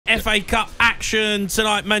FA Cup action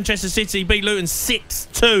tonight. Manchester City beat Luton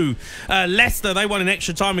 6-2. Leicester, they won in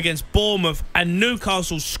extra time against Bournemouth, and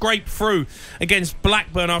Newcastle scraped through against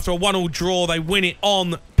Blackburn after a 1-1 draw. They win it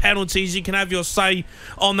on penalties. You can have your say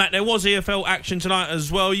on that. There was EFL action tonight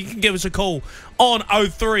as well. You can give us a call on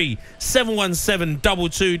 03 717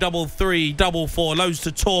 223344. Loads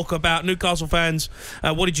to talk about. Newcastle fans,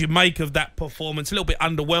 what did you make of that performance? A little bit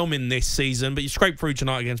underwhelming this season, but you scraped through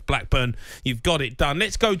tonight against Blackburn. You've got it done.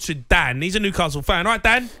 Let's go to Dan. He's a Newcastle fan. All right,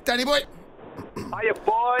 Dan? Danny boy. Hiya,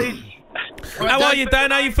 boys. How are you, Dan?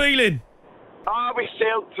 How you feeling? We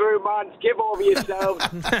sailed through, man. Give over yourselves.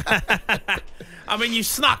 I mean, you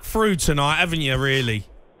snuck through tonight, haven't you, really?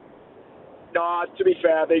 No, to be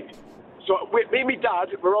fair, I think... So, me and my dad,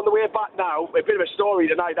 we're on the way back now. A bit of a story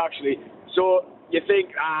tonight, actually. So, you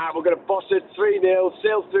think, we're going to boss it 3-0,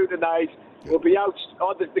 sail through tonight. We'll be out...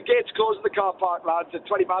 Oh, the gates close in the car park, lads, at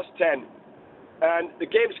 10:20. And the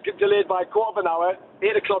game's delayed by a quarter of an hour,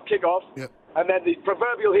 8 o'clock kick-off. Yep. And then the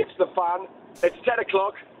proverbial hits the fan. It's 10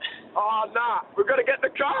 o'clock. Oh, nah, we're going to get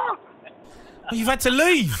in the car. Well, you've had to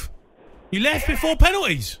leave. You left before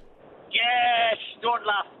penalties. Yes, don't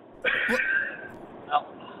laugh.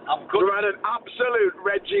 I'm good. We're at an absolute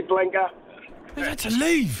Reggie blinker. You've had to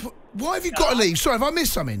leave. Why have you got to leave? Sorry, have I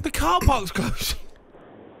missed something? The car park's closed.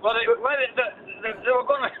 Well, they were going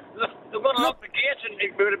to lock the gates, and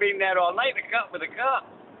we would have been there all night with the car.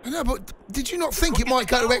 I know, but did you not think it might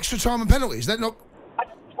go to extra time and penalties? That not...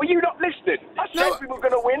 Were you not listening? I said we were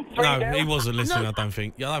going to win 3-0. No, he wasn't listening, I don't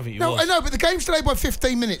think. I don't think he No, was. I know, but the game's delayed by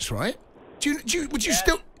 15 minutes, right? Would you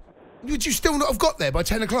still not have got there by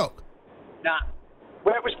 10 o'clock? Nah.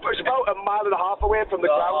 Well, it was about a mile and a half away from the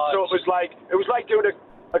ground, so it was like doing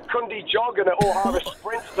a Cundy jog and an O'Hara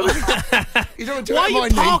sprint. You don't do Why that are you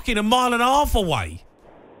at my knee. parking a mile and a half away?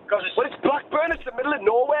 Well, it's Blackburn. It's the middle of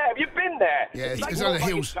nowhere. Have you been there? Yeah, it's like on the walking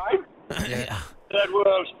hills. time. Yeah. Third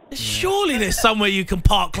world. Surely there's somewhere you can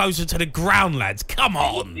park closer to the ground, lads. Come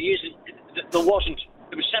on. There wasn't.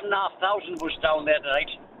 There was 7,500 of us down there tonight.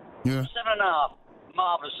 Yeah. 7.5.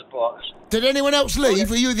 Marvellous supporters. Did anyone else leave?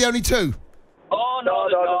 Were you the only two? Oh no!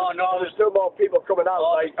 There's still more people coming out.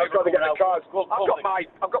 Oh, I've got to get the cars. I've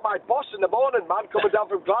I've got my boss in the morning, man, coming down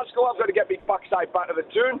from Glasgow. I've got to get me backside back to the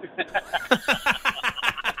tune.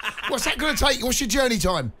 What's that going to take? What's your journey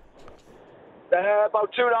time?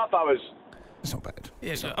 About 2.5 hours. It's not bad.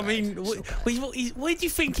 Yeah, I mean, where do you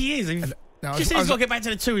think he is? No, Just said he's got to get back to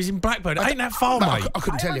the 2. He's in Blackburn. Ain't that far, mate? I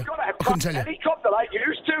couldn't tell you. I couldn't tell you. Helicopter like you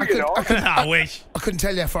used to, you know. I wish. I couldn't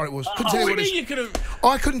tell you how far it was. Couldn't tell you what it is. You could have.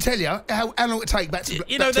 I couldn't tell you how long it would take back to.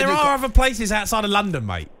 You know, there are other places outside of London,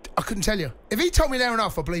 mate. I couldn't tell you. If he told me an hour and a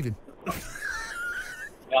half, I'd believe him.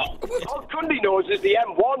 All Cundy knows is the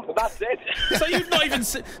M1, but that's it. So you've not even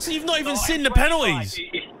seen the penalties.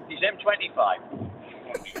 He's M25.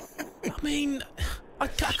 I mean, I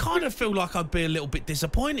kind of feel like I'd be a little bit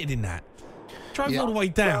disappointed in that. Drove all the way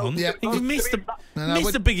down. Yeah. You missed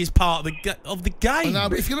the biggest part of the game. No,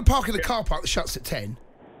 but if you're going to park in a car park that shuts at 10,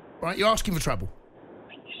 right, you're asking for trouble.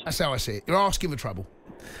 That's how I see it. You're asking for trouble.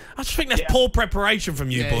 I just think that's poor preparation from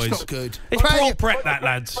you boys. It's not good. It's poor prep, that,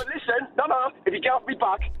 lads. But listen, no. If you get off me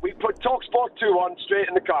back, we put talkSPORT 2 on straight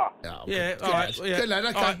in the car. Oh, Yeah, good all right. lad. Yeah. Good lad,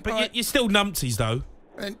 okay. All right, but all right. you're still numpties, though.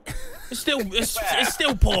 And It's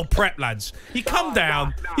still poor prep, lads. You come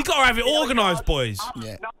down. You got to have it organised, boys.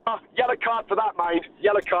 yeah. No, yellow card for that, mate.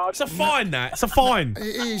 Yellow card. It's a fine, that. It's a fine.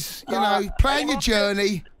 It is, you know, plan your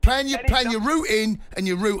journey, plan your route in and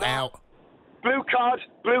your route out. Blue card,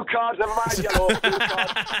 never mind yellow. Blue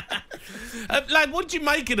card. Lad, what did you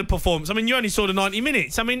make of the performance? I mean, you only saw the 90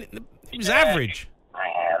 minutes. I mean, it was average.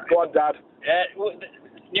 Go on, Dad.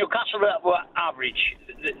 Newcastle were average.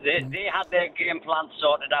 They had their game plan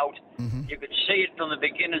sorted out. Mm-hmm. You could see it from the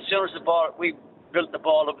beginning. As soon as we built the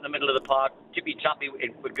ball up in the middle of the park, tippy-tappy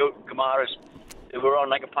with Kamaras. They were on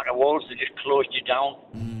like a pack of wolves. They just closed you down.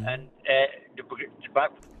 Mm. And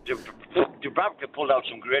Dubravka pulled out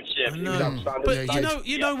some great saves. But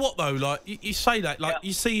you know what though? Like you say that, like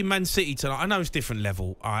you see Man City tonight. I know it's different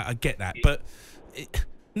level. I get that, but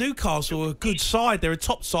Newcastle are a good side. They're a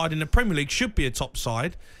top side in the Premier League. Should be a top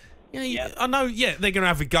side. I know. Yeah, they're going to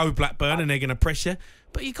have a go, Blackburn, and they're going to press you.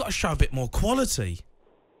 But you've got to show a bit more quality.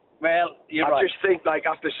 Well, you're right. I just think, like,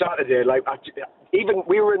 after Saturday, like, even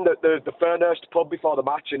we were in the Fernhurst pub before the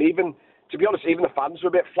match, and even, to be honest, even the fans were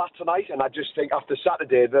a bit flat tonight. And I just think after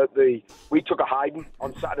Saturday, we took a hiding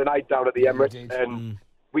on Saturday night down at the Emirates, and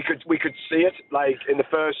we could see it, like,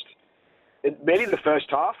 mainly in the first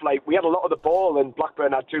half. Like, we had a lot of the ball, and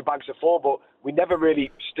Blackburn had 2 bags of 4, but we never really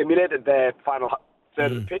stimulated their final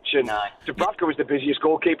third of the pitch. And Dubravka was the busiest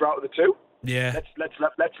goalkeeper out of the 2. Yeah.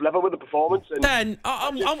 Let's level with the performance. And Dan,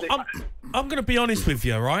 I'm going to be honest with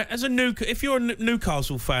you, right? If you're a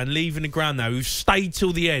Newcastle fan leaving the ground now, who's stayed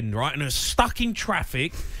till the end, right, and are stuck in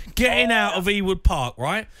traffic, getting out of Ewood Park,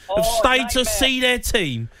 right, have stayed to see their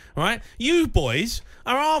team, right? You boys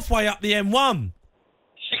are halfway up the M1.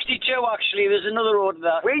 62, actually. There's another road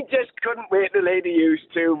that. we just couldn't wait the lady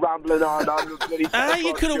used to rambling on.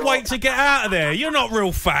 You couldn't wait to get out of there. You're not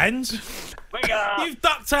real fans. You've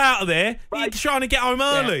ducked out of there. You're trying to get home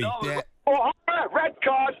early. Yeah. Oh, red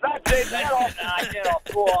cards, that's it. Get off. Get off.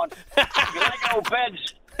 Go on. You like old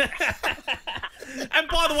beds. And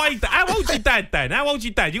by the way, how old's your dad, Dan? How old's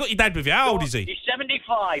your dad? You got your dad with you. How old is he? He's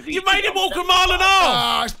 75. You made him walk a mile and a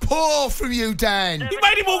half. Oh, it's poor from you, Dan. You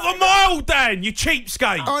made him walk a mile, Dan. You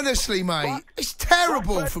cheapskate. Honestly, mate, it's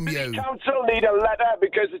terrible from you. Council need a letter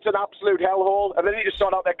because it's an absolute hellhole, and they need to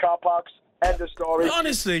sort out their car parks. End of story.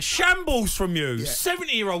 Honestly, shambles from you.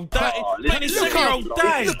 70-year-old dad.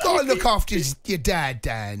 Look after your dad,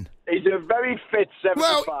 Dan. He's a very fit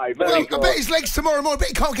 75. I bet his legs tomorrow morning, but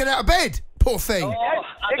he can't get out of bed. Poor thing. You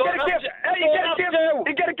got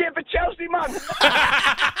to give for Chelsea, man.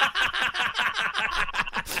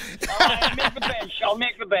 I'll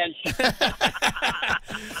make the bench.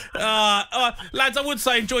 Lads, I would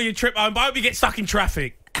say enjoy your trip home, but I hope you get stuck in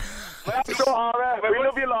traffic. O'Hara, we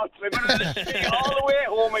love you lots. All the way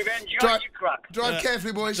home, we've enjoyed your crack. Drive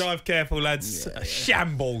carefully, boys. Drive careful, lads. Yeah.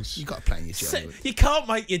 Shambles. You got to plan your journey. You can't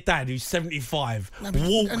make your dad, who's 75,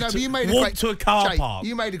 walk to a car park.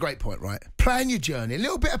 You made a great point, right? Plan your journey. A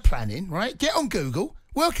little bit of planning, right? Get on Google.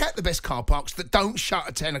 Work out the best car parks that don't shut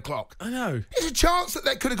at 10 o'clock. I know. There's a chance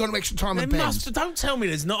that could have gone to extra time and bends. Don't tell me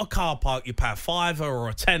there's not a car park you pay a £5 or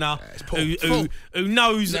a £10 it's who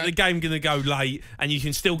knows that the game's going to go late and you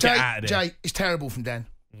can still get out of there. Jay, it's terrible from Dan.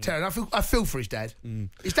 Terrible. I feel for his dad.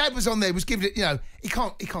 His dad was on there, was giving it, he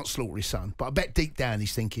can't slaughter his son, but I bet deep down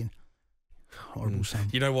he's thinking, horrible son.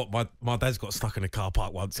 You know what? My dad's got stuck in a car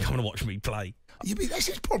park once coming to watch me play. That's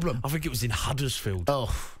his problem. I think it was in Huddersfield.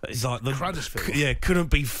 Oh, it's like Huddersfield. Yeah, couldn't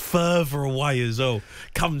be further away as well.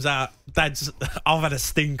 Comes out, I've had a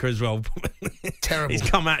stinker as well. Terrible. He's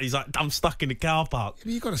come out, he's like, I'm stuck in the car park.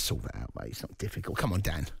 You've got to sort that out, mate. It's not difficult. Come on,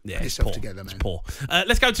 Dan. Yeah, Put yourself together, man. It's poor.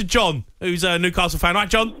 Let's go to John, who's a Newcastle fan. Right,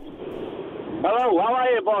 John? Hello, how are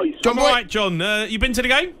you, boys? John, all right, John. You been to the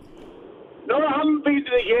game? No, I haven't been to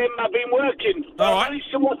the game. I've been working. All right. I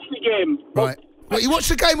managed to watch the game. Right. Well, you watched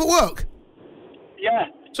the game at work? Yeah.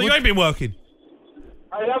 So you ain't been working?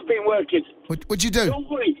 I have been working. What'd you do? Don't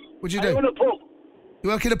worry. What'd you do? I own a pub. You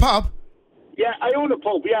work in a pub? Yeah, I own a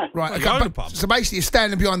pub, yeah. Right, You own a pub? So basically you're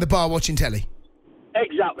standing behind the bar watching telly?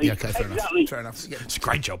 Exactly. Yeah, okay, fair enough. Fair enough. It's a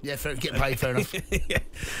great job. Yeah, getting paid, fair enough.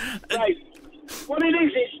 Right. What it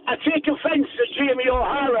is I take offence at Jamie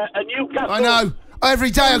O'Hara and Newcastle. I know.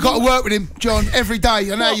 Every day I've got to work with him, John. Every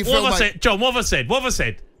day. I know you feel, mate. John, what have I said? What have I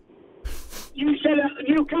said? You said that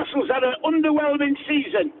Newcastle's had an underwhelming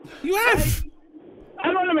season. You have? Right?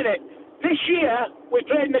 Hang on a minute. This year, we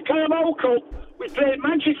played in the Carabao Cup, we played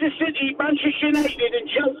Manchester City, Manchester United and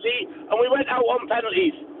Chelsea, and we went out on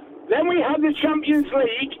penalties. Then we had the Champions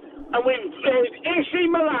League, and we played AC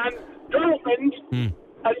Milan, Dortmund,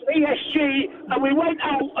 and PSG, and we went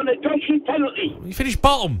out on a dodgy penalty. You finished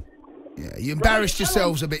bottom. Yeah, you embarrassed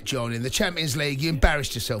yourselves a bit, John. In the Champions League, you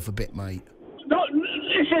embarrassed yourself a bit, mate. No,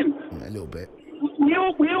 listen. Yeah, a little bit.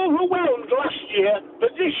 We overwhelmed last year, but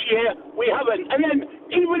this year we haven't. And then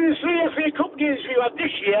even the 3 FA Cup games we had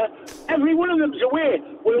this year, every one of them's away.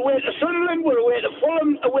 We're away to Sunderland, we're away to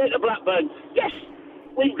Fulham, away to Blackburn. Yes,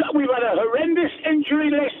 we've had a horrendous injury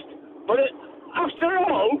list, but after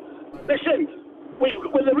all, listen,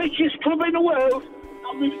 we're the richest club in the world,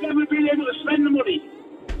 and we've never been able to spend the money.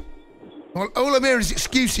 Well, all I'm hearing is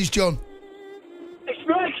excuses, John. It's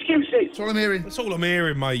no excuses. That's all I'm hearing. That's all I'm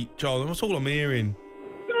hearing, mate, John. That's all I'm hearing.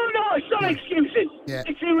 No, it's not excuses. Yeah.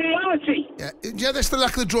 It's in reality. Yeah, that's the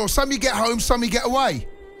luck of the draw. Some you get home, some you get away.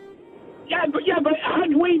 Yeah, but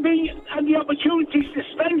had we had the opportunities to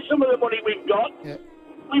spend some of the money we've got,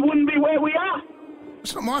 we wouldn't be where we are.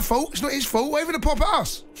 It's not my fault. It's not his fault. Waving a pop at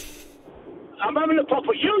us. I'm having a pop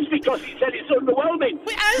at you because he said it's underwhelming.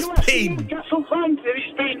 It has been. Newcastle fans said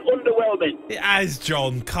it's been underwhelming. It has,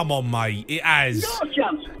 John. Come on, mate. It has. No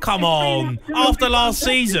chance. Come on. After last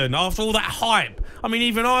season, after all that hype, I mean,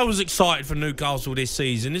 even I was excited for Newcastle this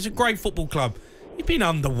season. It's a great football club. You've been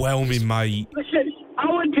underwhelming, mate. Listen,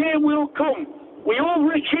 our day will come. We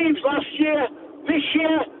overachieved last year. This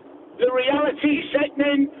year, the reality is setting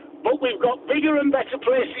in, but we've got bigger and better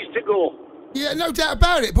places to go. Yeah, no doubt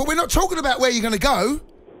about it. But we're not talking about where you're going to go.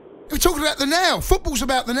 We're talking about the now. Football's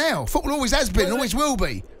about the now. Football always has been, always will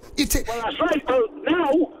be. Well, that's right. Well,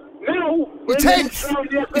 now Now, You're 10th.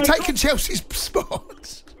 You're taking Chelsea's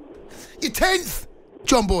spot. You're 10th,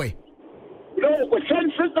 John Boy. No, we're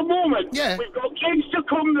 10th at the moment. Yeah. We've got games to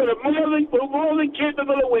come that are more than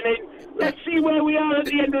capable of winning. Let's see where we are at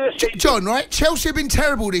the end of the season. John, right? Chelsea have been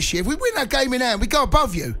terrible this year. If we win that game in hand, we go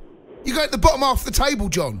above you. You go at the bottom half of the table,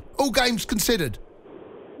 John. All games considered.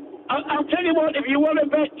 I'll tell you what, if you want to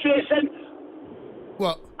bet, Jason,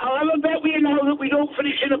 What? I'll have a bet with you now that we don't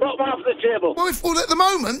finish in the bottom half of the table. Well, at the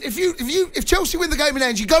moment, if Chelsea win the game in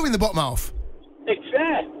hand, you go in the bottom half. It's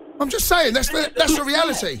there. I'm just saying that's the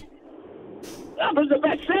reality. But the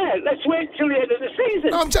bet's there. Let's wait till the end of the season.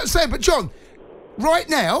 No, I'm just saying, but John, right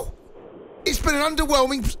now, it's been an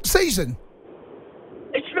underwhelming season.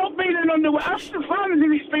 It's not been an underwhelming. Ask the fans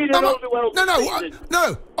if it's been an underwhelming season.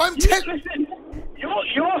 No. Listen,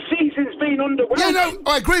 your season's been underwhelming. Yeah, no,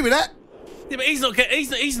 I agree with that. Yeah, but he's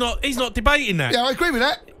not debating that. Yeah, I agree with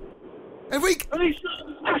that. And we. But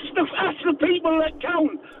ask the people that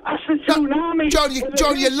count. Ask the tsunami. John,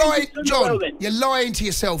 you're lying. John, you're lying to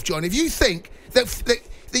yourself, John. If you think that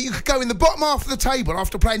you could go in the bottom half of the table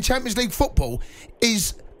after playing Champions League football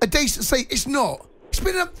is a decent seat, it's not. It's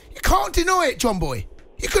been you can't deny it, John Boy.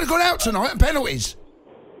 You could have gone out tonight on penalties.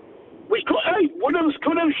 We could. Hey, one of us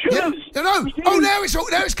could have, should have. Yeah, no. Oh, now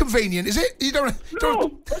it's convenient, is it? You don't. No,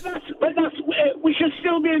 but that's. We should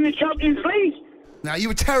still be in the Champions League. No, you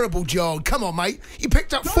were terrible, John. Come on, mate. You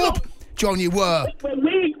picked up 4. John, you were. When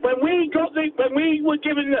we were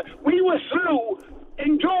through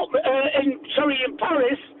in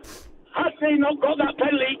Paris. Had they not got that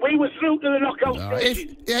penalty, we were through to the knockout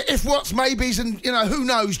stages. If what's maybes and who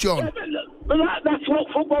knows, John. Yeah, but that's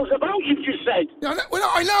what football's about. You've just said. No,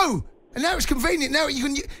 I know. And now it's convenient. Now you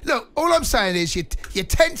can look. All I'm saying is you're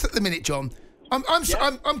 10th at the minute, John. I'm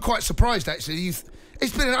quite surprised actually. It's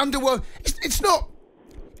been an underworld. It's not.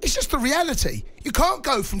 It's just the reality. You can't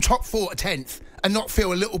go from top 4 to 10th and not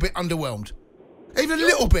feel a little bit underwhelmed, even a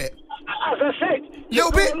little bit. As I said,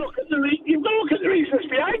 you've got to look at the reasons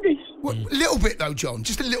behind it. What, a little bit though, John.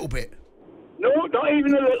 Just a little bit. No, not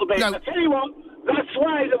even a little bit. No. I tell you what. That's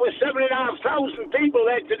why there were 7,500 people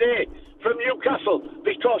there today from Newcastle,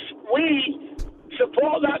 because we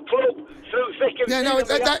support that club through thick and thin.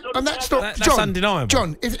 And that's not. That's John, undeniable.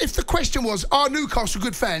 John, if the question was, are Newcastle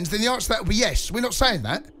good fans, then the answer to that would be yes. We're not saying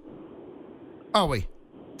that, are we?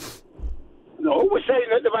 No, we're saying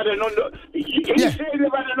that they've had He's saying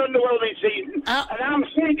they've had an underwhelming season, and I'm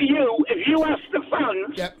saying to you, if you ask the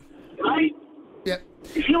fans, right? Yep.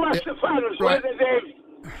 If you ask the fans whether they've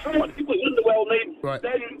thought it was underwhelming,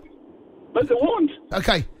 then, but they won't.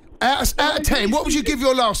 Okay. Out of 10, what would you give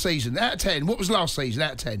your last season? Out of 10, what was last season?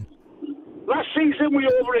 Out of 10. Last season we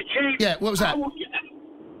overachieved. Yeah. What was that?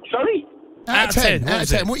 Sorry. Out of 10. Out of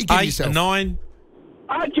 10. What are you giving 8, yourself? 9.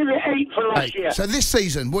 I'd give it 8 for last year. So this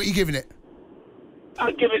season, what are you giving it?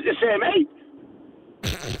 I'd give it the same 8.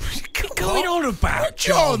 What's going on about,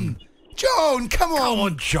 John? John, come on. Come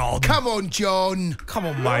on, John. Come on, John. Come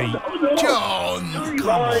on, mate. John. Come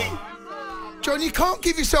on. John, you can't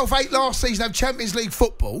give yourself 8 last season, have Champions League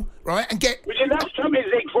football, right, and get... We didn't have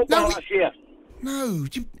Champions League football last year. No.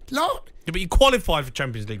 Yeah, but you qualified for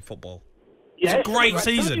Champions League football. Yes, it's a great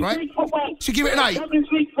season. Right? So give it an 8. Champions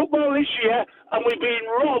League football this year, and we've been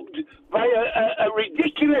robbed by a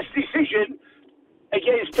ridiculous decision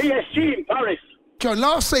against PSG in Paris. John,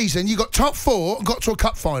 last season you got top 4 and got to a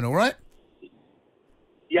cup final, right?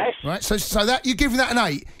 Yes. Right. So that you're giving that an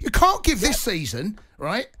 8. You can't give this season,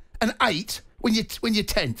 right, an 8 when you're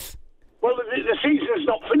 10th. Well, the season's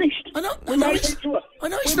not finished. I know. We might get to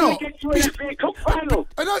it's not. Get to an FA Cup final.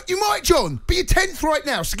 I know you might, John, but you're 10th right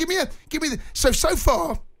now. So give me so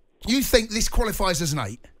far, you think this qualifies as an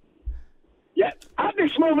 8? Yeah. At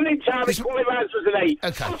this moment in time, it qualifies as an 8.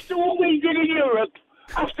 Okay. After what we did in Europe.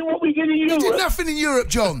 You did nothing in Europe,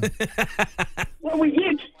 John. Well, we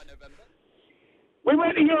did. We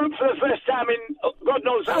went to Europe for the first time in God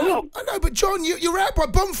knows how long. I know, but John, you're out by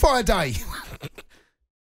bonfire day.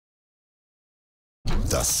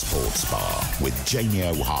 The Sports Bar with Jamie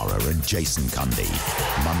O'Hara and Jason Cundy.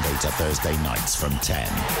 Monday to Thursday nights from 10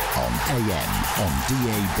 on AM, on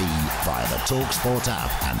DAB, via the talkSPORT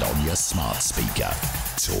app and on your smart speaker.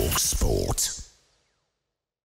 talkSPORT.